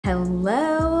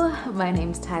Hello, my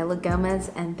name's Tyler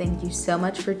Gomez and thank you so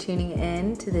much for tuning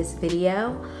in to this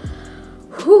video.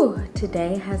 Whew,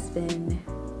 today has been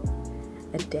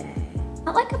a day.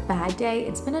 Not like a bad day,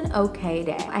 it's been an okay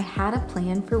day. I had a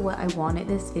plan for what I wanted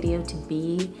this video to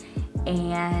be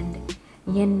and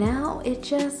you know,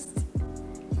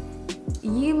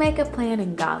 you make a plan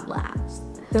and God laughs.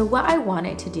 So what I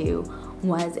wanted to do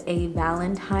was a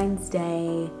Valentine's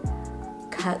Day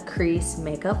cut crease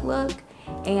makeup look.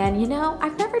 And you know,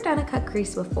 I've never done a cut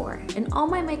crease before. In all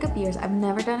my makeup years, I've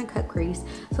never done a cut crease.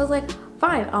 So I was like,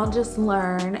 fine, I'll just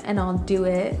learn and I'll do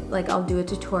it. Like I'll do a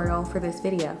tutorial for this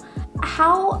video.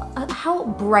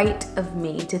 How bright of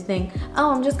me to think,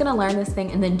 oh, I'm just gonna learn this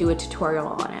thing and then do a tutorial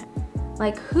on it.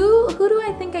 Like who do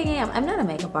I think I am? I'm not a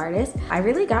makeup artist. I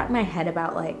really got in my head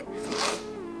about like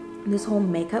this whole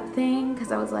makeup thing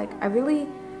because I was like, I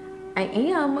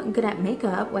am good at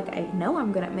makeup. Like I know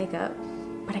I'm good at makeup,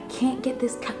 but I can't get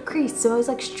this cut crease. So I was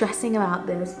like stressing about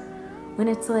this when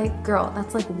it's like, girl,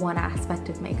 that's like one aspect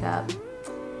of makeup.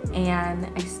 And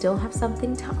I still have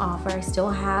something to offer. I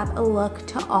still have a look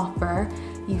to offer,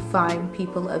 you fine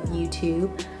people of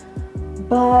YouTube.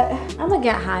 But I'm gonna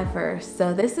get high first.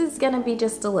 So this is gonna be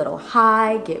just a little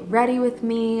high, get ready with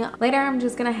me. Later I'm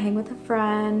just gonna hang with a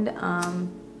friend,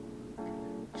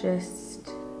 just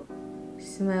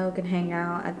smoke and hang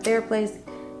out at their place.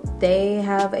 They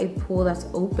have a pool that's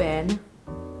open,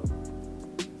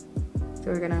 so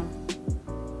we're gonna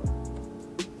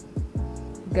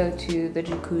go to the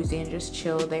jacuzzi and just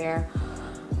chill there.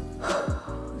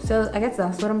 So I guess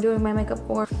that's what I'm doing my makeup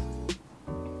for.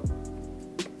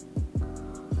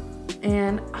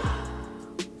 And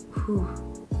whew,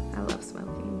 I love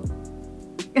smoking.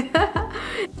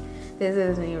 This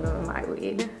isn't even my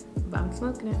weed, but I'm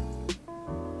smoking it.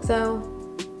 So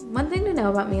one thing to know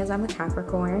about me is I'm a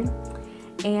Capricorn,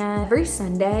 and every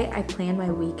Sunday I plan my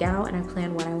week out and I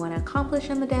plan what I want to accomplish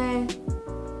in the day.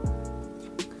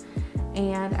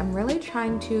 And I'm really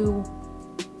trying to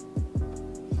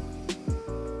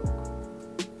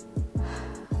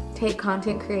take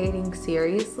content creating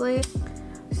seriously.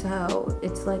 So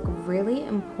it's like really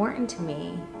important to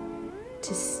me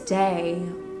to stay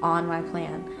on my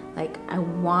plan. Like I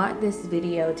want this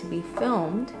video to be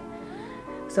filmed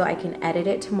so I can edit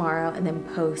it tomorrow and then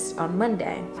post on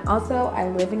Monday. Also, I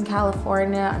live in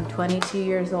California. I'm 22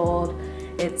 years old.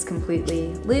 It's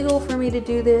completely legal for me to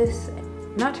do this.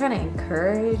 I'm not trying to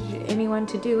encourage anyone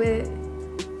to do it,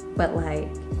 but like,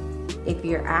 if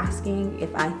you're asking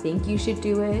if I think you should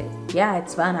do it, yeah,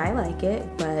 it's fun, I like it,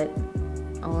 but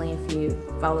only if you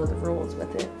follow the rules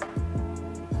with it.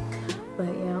 But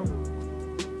yeah.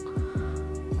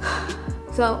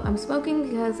 So I'm smoking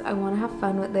because I want to have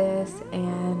fun with this,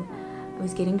 and I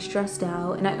was getting stressed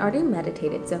out, and I already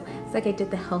meditated, so it's like I did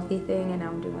the healthy thing and now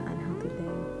I'm doing the unhealthy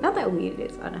thing. Not that weed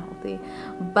is unhealthy,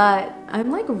 but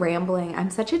I'm like rambling. I'm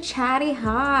such a chatty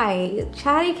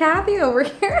Cathy over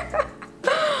here.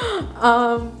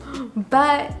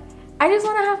 But I just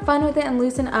want to have fun with it and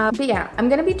loosen up. But yeah, I'm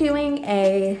gonna be doing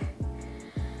a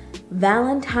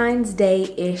Valentine's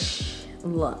Day-ish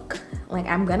look. Like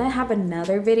I'm gonna have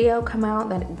another video come out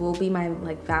that will be my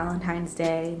like Valentine's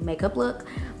Day makeup look,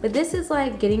 but this is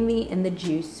like getting me in the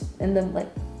juice, in the like,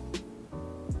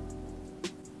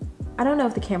 I don't know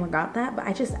if the camera got that, but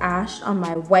I just ashed on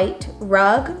my white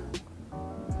rug.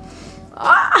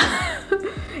 Ah!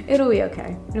 It'll be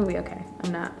okay, it'll be okay.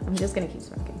 I'm just gonna keep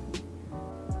smoking.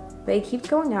 But it keeps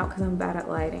going out because I'm bad at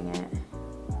lighting it.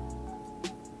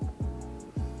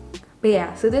 But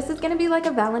yeah, so this is gonna be like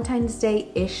a Valentine's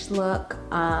Day-ish look.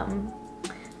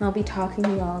 I'll be talking to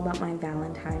you all about my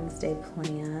Valentine's Day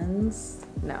plans.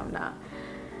 No, I'm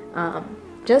not.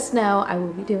 Just know I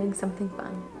will be doing something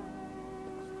fun.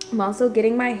 I'm also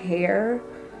getting my hair,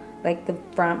 like the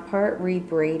front part,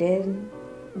 re-braided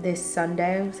this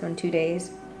Sunday, so in 2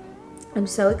 days. I'm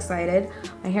so excited.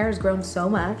 My hair has grown so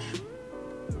much.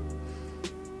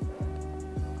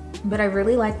 But I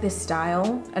really like this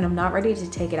style and I'm not ready to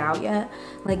take it out yet.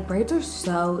 Like braids are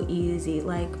so easy.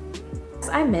 Like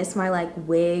I miss my like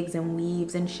wigs and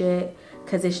weaves and shit,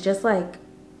 because it's just like,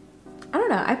 I don't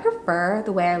know, I prefer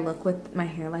the way I look with my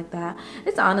hair like that.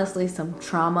 It's honestly some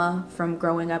trauma from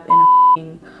growing up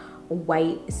in a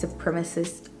white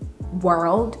supremacist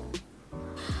world.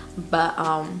 But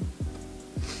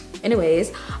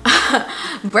anyways,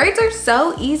 braids are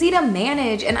so easy to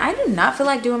manage and I do not feel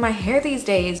like doing my hair these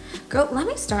days. Girl, let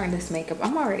me start this makeup.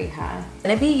 I'm already high. I'm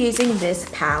gonna be using this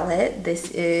palette.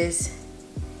 This is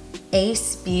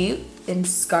Ace of Beauts in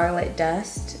Scarlet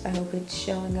Dusk. I hope it's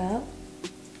showing up.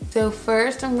 So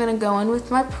first I'm gonna go in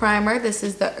with my primer. This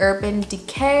is the Urban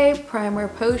Decay Primer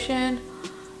Potion.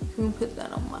 I'm gonna put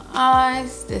that on my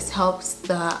eyes. This helps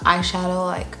the eyeshadow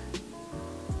like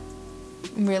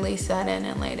really set in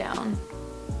and lay down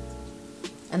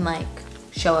and like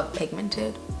show up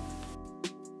pigmented.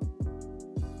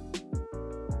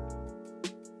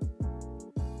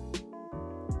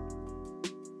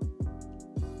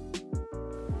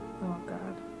 Oh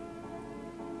God.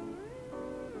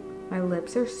 My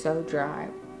lips are so dry.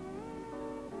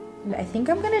 I think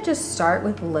I'm gonna just start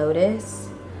with Lotus.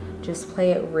 Just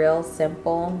play it real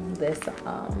simple. This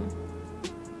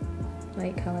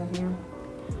light color here.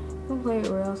 I'll play it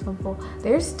real simple.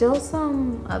 There's still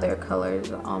some other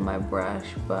colors on my brush,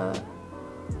 but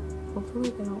hopefully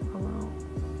they don't come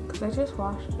out. Because I just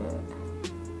washed it.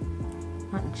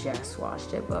 Not just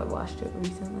washed it, but I washed it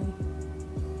recently.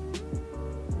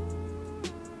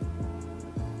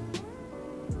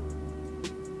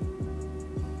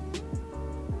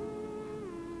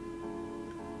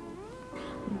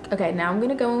 Okay, now I'm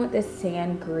gonna go in with this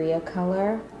sangria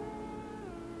color.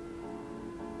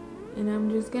 And I'm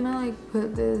just gonna like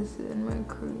put this in my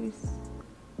crease.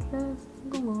 Just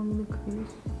along the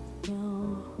crease.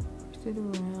 Yeah, push it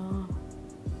around.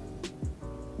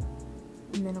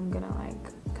 And then I'm gonna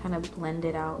like kind of blend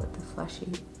it out with the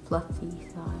fluffy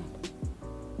side.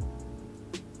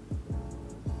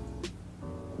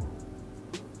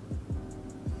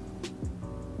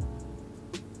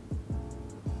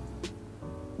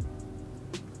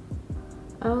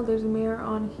 Oh, there's a mirror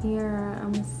on here.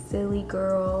 I'm a silly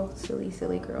girl.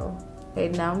 Silly girl. Okay,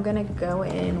 now I'm gonna go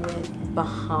in with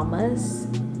Bahamas.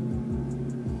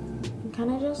 And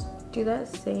kind of just do that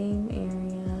same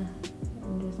area.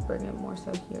 And just bring it more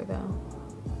so here though.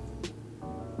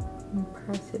 And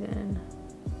press it in.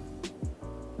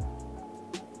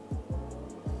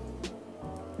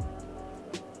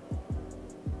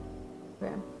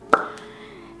 Okay.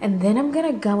 And then I'm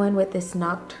gonna go in with this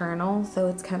Nocturnal. So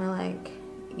it's kind of like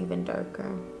even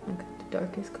darker, like the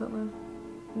darkest color.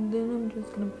 And then I'm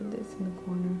just gonna put this in the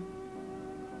corner.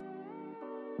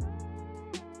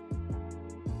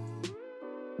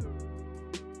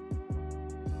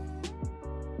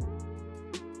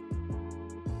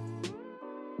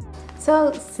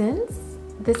 So since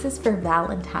this is for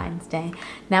Valentine's Day,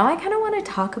 now I kind of want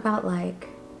to talk about like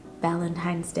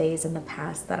Valentine's Days in the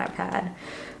past that I've had.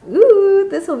 Ooh,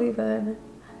 this will be fun.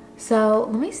 So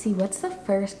let me see, what's the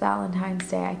first Valentine's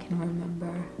Day I can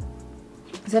remember?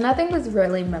 So nothing was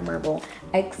really memorable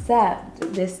except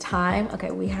this time. Okay,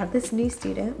 we had this new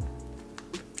student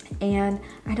and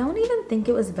I don't even think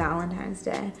it was Valentine's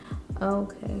Day.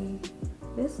 Okay,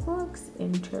 this looks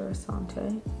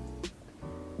interessante.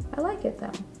 I like it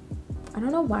though. I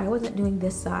don't know why I wasn't doing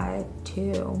this side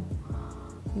too.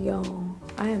 Yo,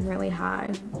 I am really high.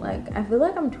 Like, I feel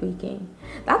like I'm tweaking.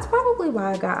 That's probably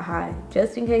why I got high.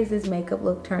 Just in case this makeup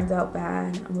look turns out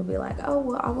bad, I'm gonna be like, oh,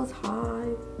 well, I was high.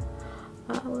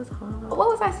 What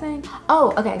was I saying?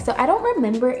 Oh, okay, so I don't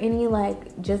remember any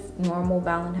like just normal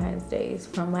Valentine's Days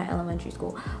from my elementary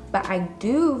school. But I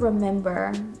do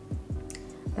remember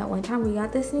that one time we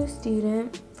got this new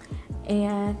student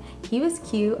and he was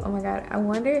cute. Oh my God, I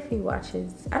wonder if he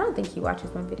watches. I don't think he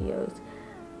watches my videos,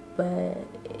 but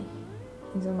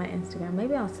he's on my Instagram.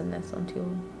 Maybe I'll send this one to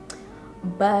him.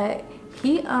 But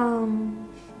he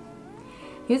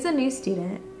was a new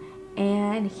student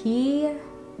and he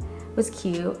was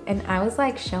cute and I was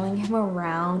like showing him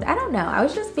around. I don't know, I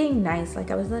was just being nice.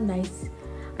 Like I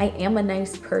am a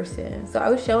nice person. So I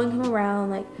was showing him around,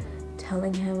 like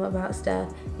telling him about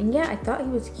stuff. And yeah, I thought he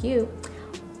was cute,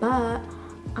 but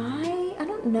I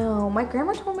don't know. My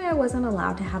grandma told me I wasn't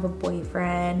allowed to have a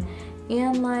boyfriend.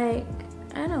 And like,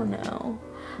 I don't know.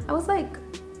 I was like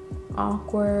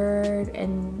awkward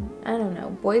and I don't know.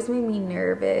 Boys made me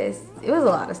nervous. It was a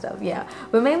lot of stuff, yeah.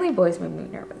 But mainly boys made me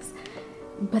nervous.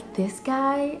 But this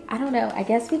guy, I don't know. I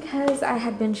guess because I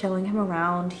had been showing him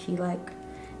around, he like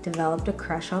developed a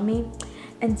crush on me.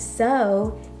 And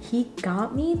so he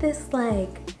got me this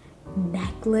like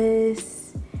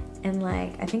necklace and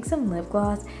like I think some lip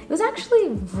gloss. It was actually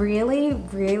really,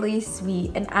 really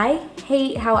sweet. And I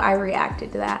hate how I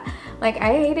reacted to that. Like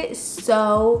I hate it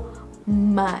so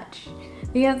much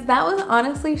because that was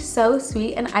honestly so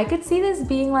sweet. And I could see this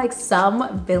being like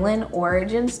some villain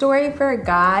origin story for a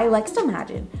guy. Like just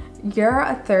imagine you're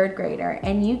a third grader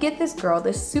and you get this girl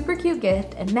this super cute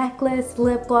gift, a necklace,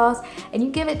 lip gloss, and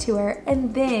you give it to her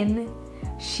and then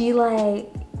she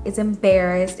like is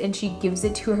embarrassed and she gives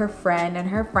it to her friend and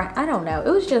her friend, I don't know, it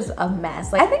was just a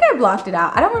mess. Like I think I blocked it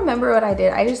out. I don't remember what I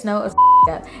did. I just know it was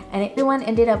up and everyone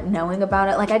ended up knowing about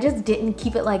it. Like I just didn't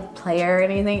keep it like player or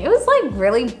anything. It was like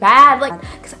really bad. Like,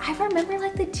 cause I remember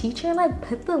like the teacher like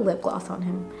put the lip gloss on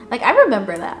him. Like I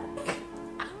remember that.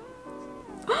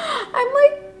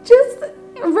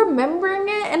 remembering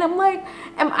it, and I'm like,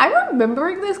 am I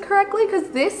remembering this correctly? Because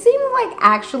this seems like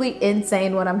actually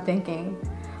insane what I'm thinking.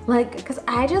 Like, because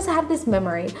I just have this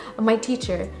memory of my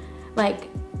teacher, like,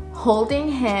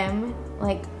 holding him,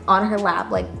 like, on her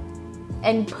lap, like,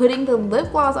 and putting the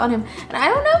lip gloss on him. And I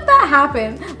don't know if that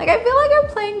happened. Like, I feel like I'm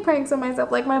playing pranks on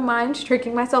myself. Like, my mind's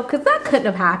tricking myself, because that couldn't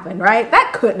have happened, right?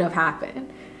 That couldn't have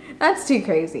happened. That's too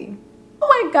crazy.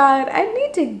 Oh my God, I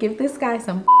need to give this guy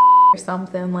some or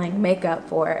something, like, make up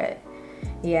for it.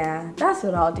 Yeah, that's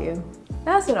what I'll do.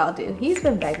 That's what I'll do. He's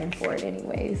been begging for it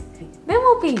anyways. Then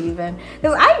we'll be even.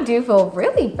 Because I do feel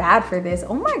really bad for this.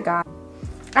 Oh my God.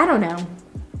 I don't know.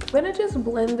 I'm gonna just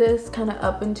blend this kind of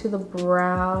up into the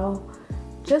brow,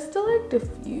 just to like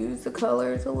diffuse the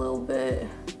colors a little bit.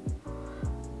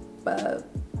 But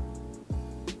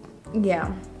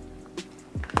yeah.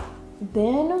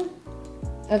 Then,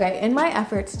 okay, in my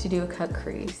efforts to do a cut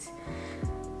crease,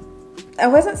 I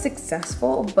wasn't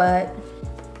successful, but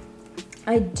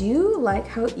I do like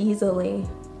how easily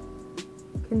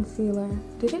concealer,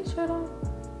 did it shut off?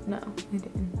 No, it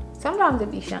didn't. Sometimes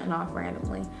it be shutting off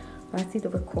randomly. I see the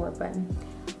record button.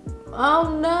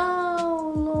 Oh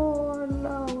no, Lord,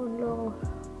 no, no.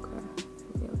 Okay,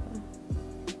 it'll be okay.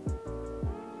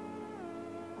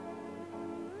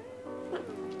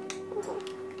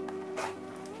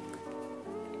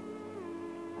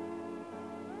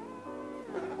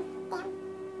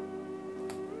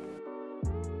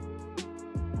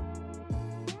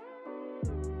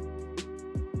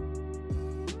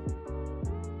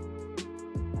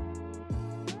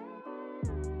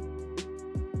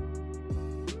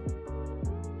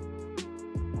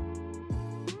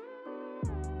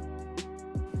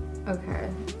 Okay.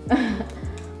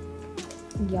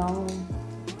 Y'all,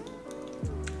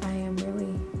 I am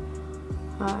really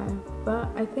high, but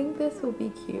I think this will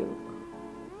be cute.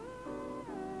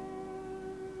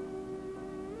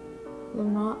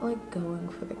 I'm not like going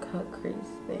for the cut crease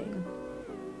thing,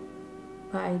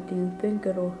 but I do think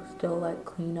it'll still like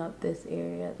clean up this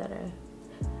area that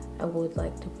I would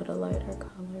like to put a lighter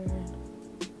color in.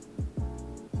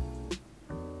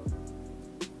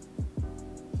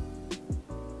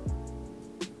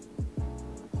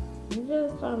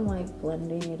 I'm like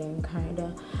blending it in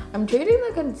kinda. I'm treating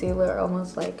the concealer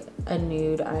almost like a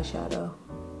nude eyeshadow.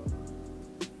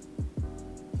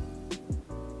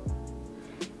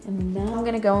 And now I'm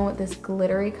gonna go in with this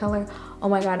glittery color. Oh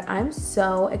my God, I'm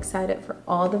so excited for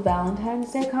all the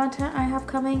Valentine's Day content I have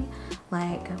coming.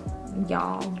 Like,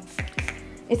 y'all,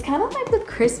 it's kind of like with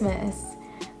Christmas.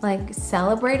 Like,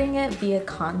 celebrating it via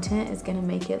content is gonna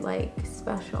make it like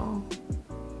special.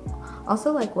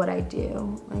 Also, like what I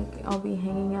do, like I'll be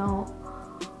hanging out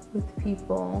with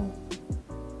people,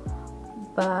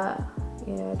 but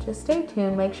yeah, just stay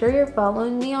tuned. Make sure you're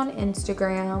following me on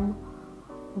Instagram.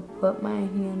 I'll put my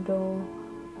handle,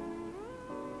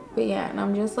 but yeah, and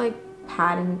I'm just like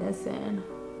patting this in.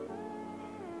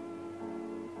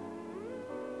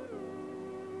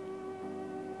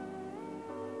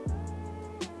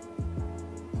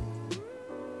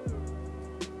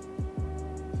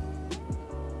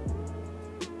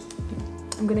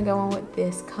 I'm gonna go on with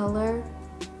this color.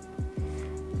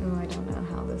 Oh, I don't know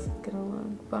how this is gonna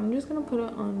look, but I'm just gonna put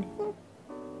it on.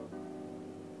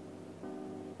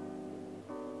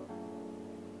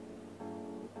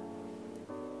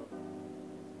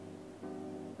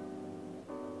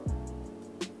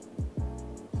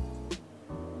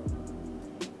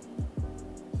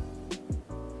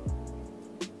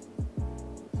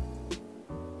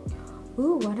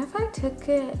 Ooh, what if I took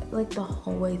it like the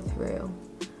whole way through?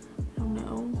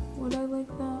 Would I like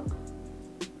that?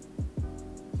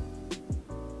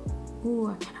 Ooh,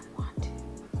 I kind of want to.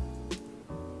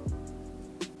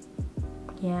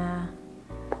 Yeah,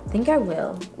 I think I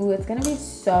will. Ooh, it's gonna be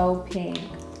so pink,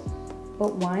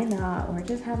 but why not? We're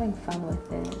just having fun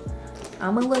with it.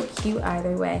 I'm gonna look cute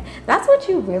either way. That's what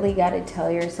you really gotta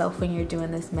tell yourself when you're doing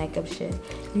this makeup shit.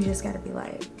 You just gotta be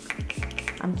like,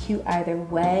 I'm cute either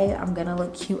way. I'm gonna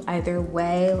look cute either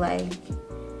way. Like,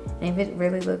 and if it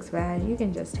really looks bad, you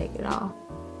can just take it off.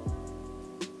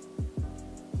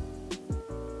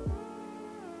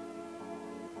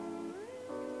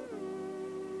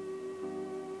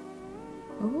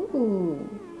 Ooh,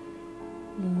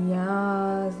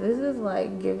 yes, this is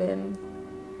like giving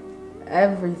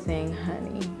everything,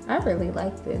 honey. I really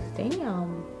like this.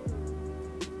 Damn,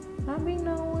 I be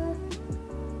nowhere.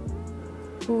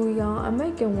 Ooh, y'all, I'm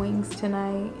making wings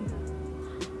tonight.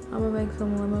 I'm gonna make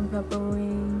some lemon pepper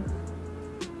wings.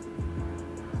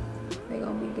 They're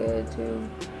gonna be good too.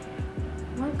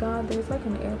 Oh my God, there's like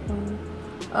an airplane.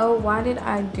 Oh, why did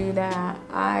I do that?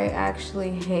 I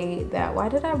actually hate that. Why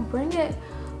did I bring it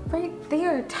right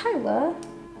there, Tyler.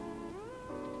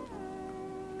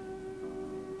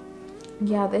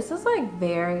 Yeah, this is like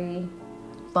very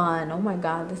fun. Oh my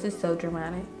god, this is so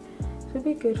dramatic. This would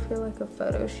be good for like a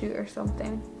photo shoot or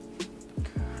something.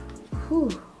 Whew.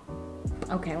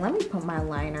 Okay, let me put my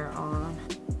liner on.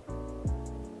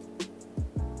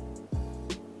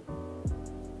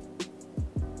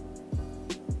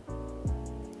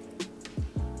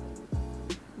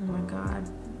 Oh my god,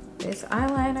 this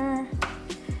eyeliner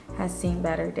has seen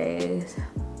better days.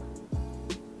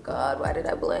 God, why did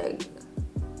I blink?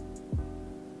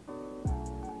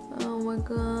 Oh my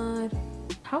god.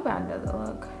 How bad does it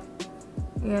look?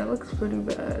 Yeah, it looks pretty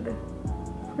bad.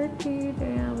 Pretty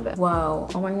damn bad. Whoa,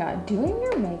 oh my god, doing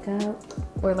your makeup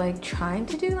or like trying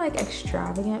to do like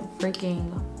extravagant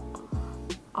freaking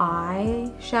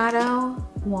eyeshadow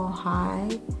while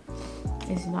high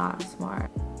is not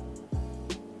smart.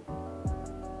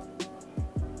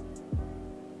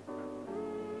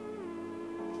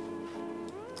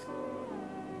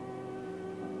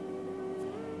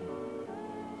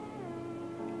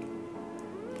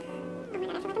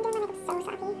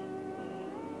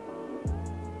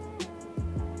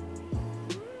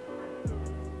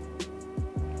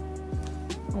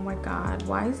 Oh my god,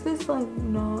 why is this like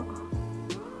not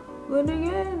blending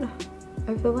in?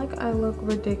 I feel like I look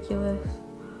ridiculous.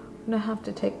 I'm gonna have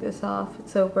to take this off,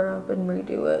 sober up, and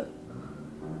redo it.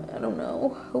 I don't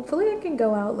know. Hopefully I can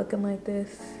go out looking like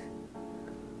this.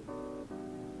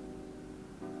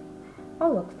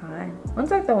 I'll look fine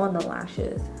once I throw on the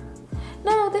lashes.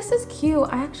 No, this is cute.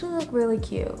 I actually look really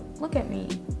cute. Look at me.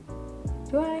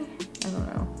 Do I? I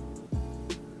don't know.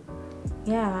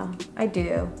 Yeah, I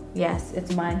do. Yes,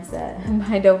 it's mindset.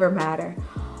 Mind over matter.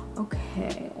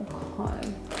 Okay, hold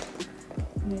on.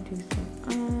 I'm gonna do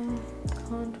some eye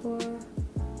contour.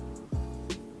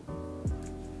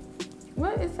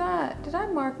 What is that? Did I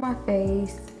mark my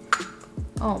face?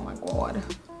 Oh my god.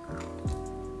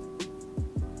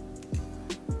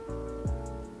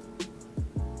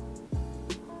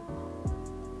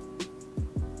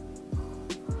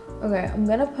 Okay, I'm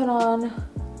gonna put on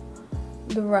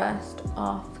the rest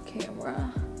off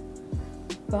camera,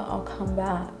 but I'll come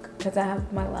back because I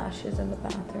have my lashes in the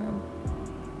bathroom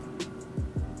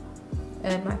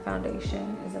and my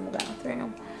foundation is in the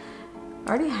bathroom. I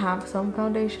already have some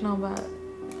foundation on, but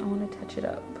I want to touch it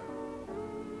up.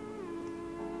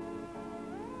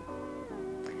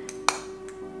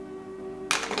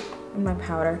 And my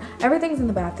powder, everything's in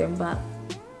the bathroom, but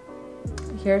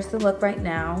here's the look right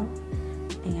now.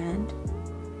 And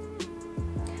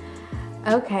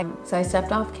okay, so I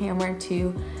stepped off camera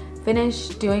to finish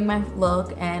doing my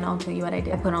look, and I'll tell you what I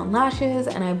did. I put on lashes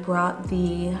and I brought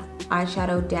the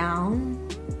eyeshadow down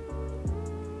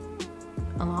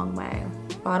along my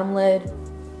bottom lid,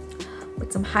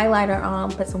 put some highlighter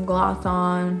on, put some gloss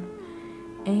on,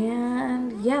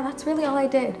 and yeah, that's really all I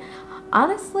did.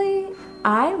 Honestly,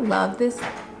 I love this.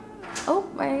 Oh,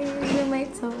 my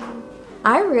roommate's home.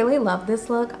 I really love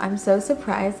this look. I'm so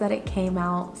surprised that it came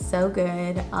out so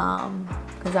good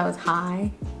because I was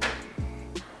high.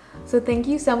 So thank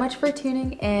you so much for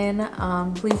tuning in.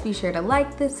 Please be sure to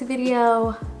like this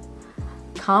video,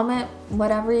 comment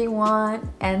whatever you want,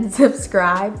 and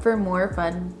subscribe for more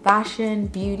fun fashion,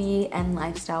 beauty, and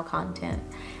lifestyle content.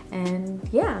 And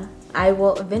yeah, I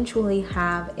will eventually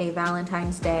have a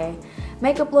Valentine's Day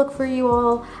makeup look for you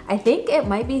all. I think it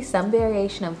might be some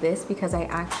variation of this because I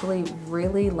actually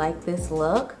really like this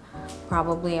look.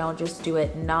 Probably I'll just do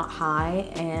it not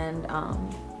high and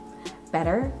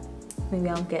better. Maybe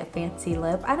I'll get a fancy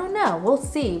lip. I don't know, we'll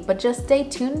see. But just stay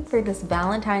tuned for this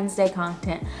Valentine's Day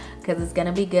content because it's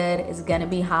gonna be good, it's gonna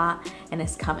be hot, and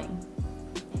it's coming.